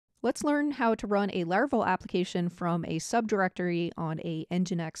Let's learn how to run a Laravel application from a subdirectory on a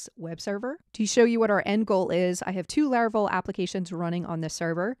Nginx web server. To show you what our end goal is, I have two Laravel applications running on this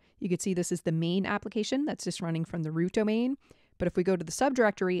server. You can see this is the main application that's just running from the root domain. But if we go to the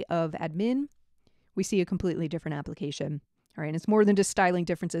subdirectory of admin, we see a completely different application. All right, and it's more than just styling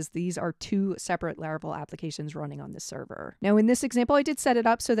differences. These are two separate Laravel applications running on this server. Now, in this example, I did set it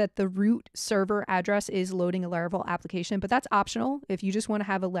up so that the root server address is loading a Laravel application, but that's optional. If you just want to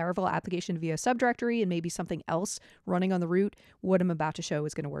have a Laravel application via subdirectory and maybe something else running on the root, what I'm about to show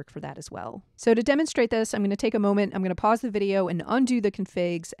is going to work for that as well. So to demonstrate this, I'm going to take a moment, I'm going to pause the video and undo the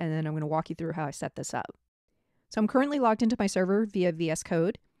configs, and then I'm going to walk you through how I set this up. So I'm currently logged into my server via VS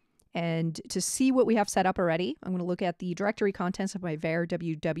Code. And to see what we have set up already, I'm going to look at the directory contents of my var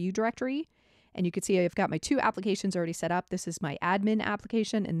ww directory. And you can see I've got my two applications already set up. This is my admin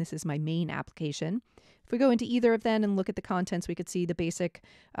application, and this is my main application. If we go into either of them and look at the contents, we could see the basic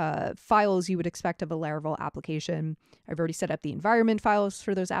files you would expect of a Laravel application. I've already set up the environment files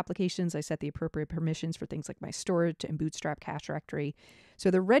for those applications. I set the appropriate permissions for things like my storage and Bootstrap cache directory.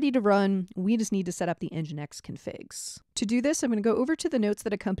 So they're ready to run. We just need to set up the Nginx configs. To do this, I'm going to go over to the notes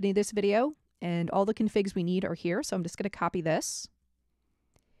that accompany this video, and all the configs we need are here. So I'm just going to copy this.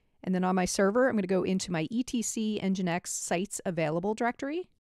 And then on my server, I'm going to go into my etc nginx sites available directory.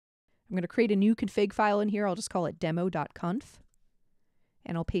 I'm going to create a new config file in here. I'll just call it demo.conf.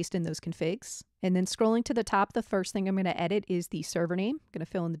 And I'll paste in those configs. And then scrolling to the top, the first thing I'm going to edit is the server name. I'm going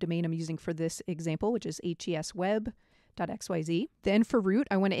to fill in the domain I'm using for this example, which is hesweb.xyz. Then for root,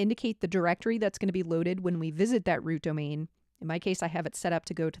 I want to indicate the directory that's going to be loaded when we visit that root domain. In my case, I have it set up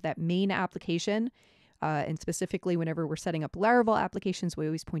to go to that main application. And specifically, whenever we're setting up Laravel applications, we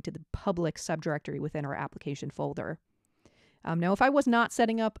always point to the public subdirectory within our application folder. Now, if I was not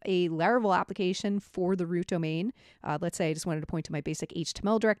setting up a Laravel application for the root domain, let's say I just wanted to point to my basic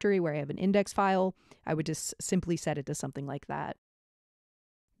HTML directory where I have an index file, I would just simply set it to something like that.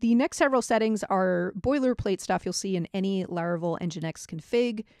 The next several settings are boilerplate stuff you'll see in any Laravel Nginx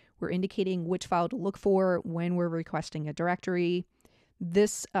config. We're indicating which file to look for when we're requesting a directory.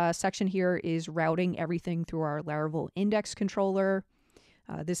 This section here is routing everything through our Laravel index controller.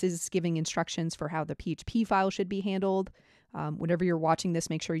 This is giving instructions for how the PHP file should be handled. Whenever you're watching this,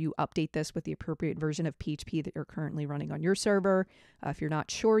 make sure you update this with the appropriate version of PHP that you're currently running on your server. If you're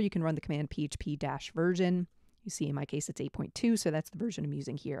not sure, you can run the command php-version. You see in my case it's 8.2, so that's the version I'm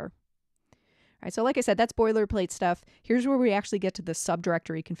using here. All right, so like I said, that's boilerplate stuff. Here's where we actually get to the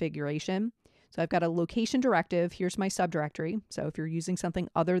subdirectory configuration. So I've got a location directive. Here's my subdirectory. So if you're using something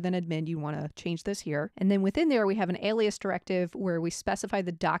other than admin, you want to change this here. And then within there, we have an alias directive where we specify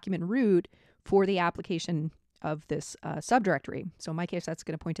the document root for the application of this subdirectory. So in my case, that's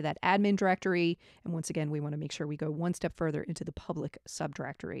going to point to that admin directory. And once again, we want to make sure we go one step further into the public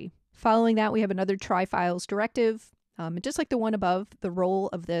subdirectory. Following that, we have another try files directive. And just like the one above, the role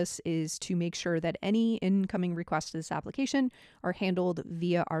of this is to make sure that any incoming requests to this application are handled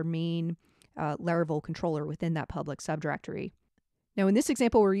via our main Laravel controller within that public subdirectory. Now in this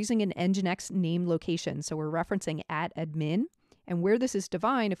example, we're using an Nginx name location. So we're referencing @admin. And where this is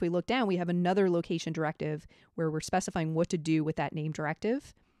defined, if we look down, we have another location directive where we're specifying what to do with that name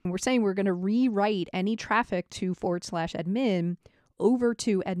directive. And we're saying we're going to rewrite any traffic to /admin over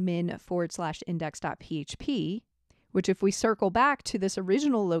to admin/index.php, which if we circle back to this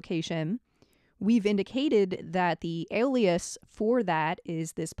original location, we've indicated that the alias for that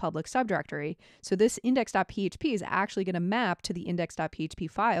is this public subdirectory. So this index.php is actually going to map to the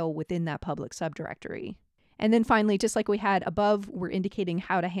index.php file within that public subdirectory. And then finally, just like we had above, we're indicating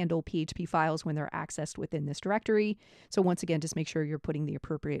how to handle PHP files when they're accessed within this directory. So once again, just make sure you're putting the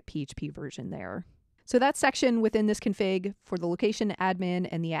appropriate PHP version there. So that section within this config for the location admin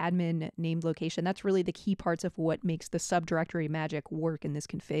and the admin named location, that's really the key parts of what makes the subdirectory magic work in this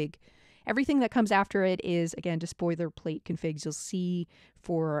config. Everything that comes after it is, again, just boilerplate configs you'll see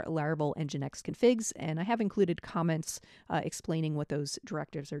for Laravel Nginx configs. And I have included comments explaining what those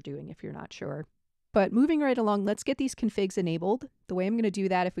directives are doing if you're not sure. But moving right along, let's get these configs enabled. The way I'm going to do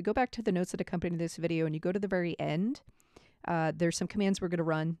that, if we go back to the notes that accompany this video and you go to the very end, there's some commands we're going to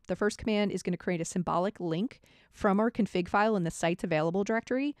run. The first command is going to create a symbolic link from our config file in the sites available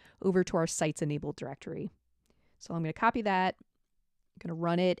directory over to our sites enabled directory. So I'm going to copy that. I'm going to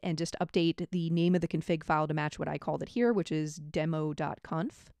run it and just update the name of the config file to match what I called it here, which is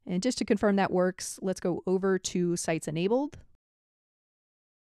demo.conf. And just to confirm that works, let's go over to sites enabled.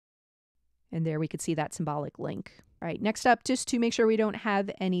 And there we could see that symbolic link. All right, next up, just to make sure we don't have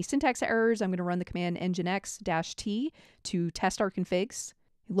any syntax errors, I'm going to run the command nginx-t to test our configs.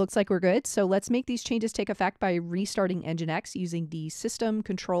 It looks like we're good. So let's make these changes take effect by restarting Nginx using the system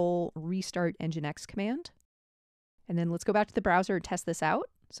control restart Nginx command. And then let's go back to the browser and test this out.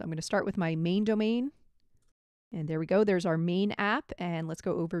 So I'm going to start with my main domain. And there we go. There's our main app. And let's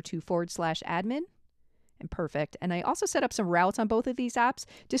go over to /admin. And perfect. And I also set up some routes on both of these apps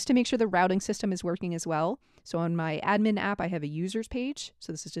just to make sure the routing system is working as well. So on my admin app, I have a users page.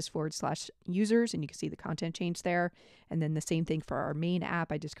 So this is just /users, and you can see the content change there. And then the same thing for our main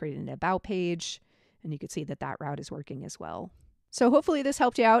app. I just created an about page, and you can see that that route is working as well. So hopefully this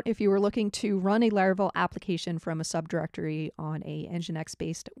helped you out if you were looking to run a Laravel application from a subdirectory on a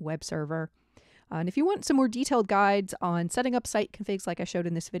Nginx-based web server. And if you want some more detailed guides on setting up site configs like I showed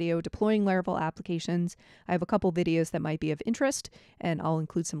in this video, deploying Laravel applications, I have a couple videos that might be of interest, and I'll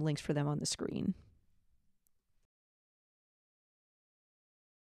include some links for them on the screen.